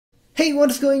Hey,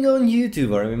 what's going on YouTube?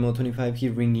 RMMO25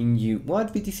 here bringing you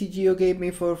what PTCGO gave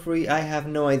me for free. I have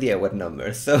no idea what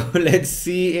number, so let's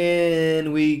see,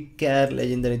 and we got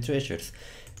legendary treasures.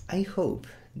 I hope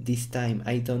this time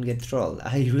I don't get trolled.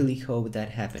 I really hope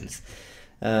that happens.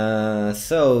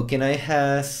 So can I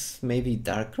have maybe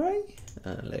Darkrai?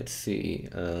 Let's see.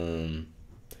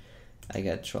 I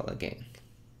got troll again.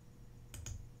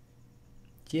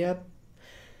 Yep.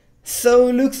 So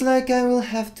looks like I will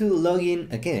have to log in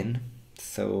again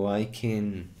so I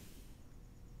can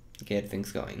get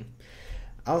things going.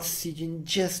 I'll see you in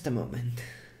just a moment.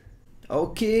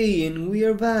 Okay, and we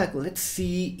are back. Let's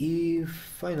see if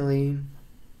finally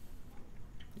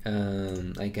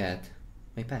I got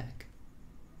my pack.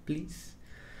 Please.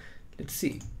 Let's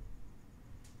see.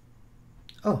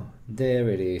 Oh, there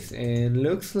it is, and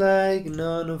looks like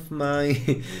none of my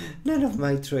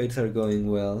trades are going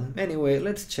well. Anyway,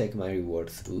 let's check my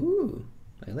rewards. Ooh,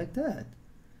 I like that.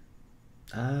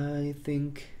 I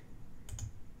think,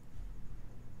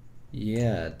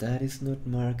 yeah, that is not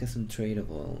marked as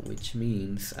untradeable, which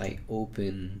means I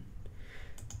open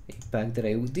a pack that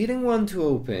I didn't want to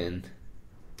open.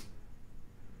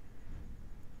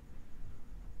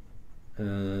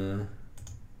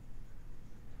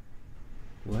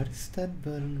 What is that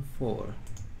button for?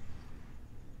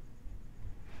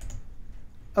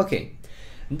 Okay,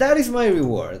 that is my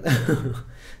reward.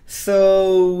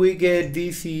 So we get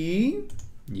DCE,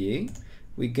 yay.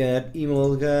 We got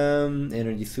Emolgam,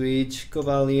 Energy Switch,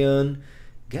 Cobalion.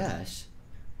 Gosh,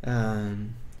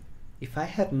 if I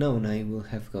had known, I would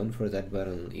have gone for that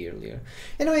button earlier.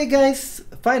 Anyway guys,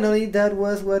 finally that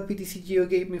was what PTCGO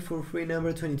gave me for free,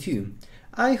 number 22.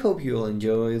 I hope you all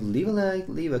enjoyed. Leave a like,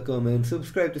 leave a comment,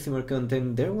 subscribe to see more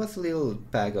content. There was a little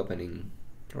pack opening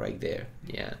right there,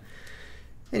 yeah.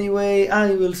 Anyway,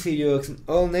 I will see you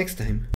all next time.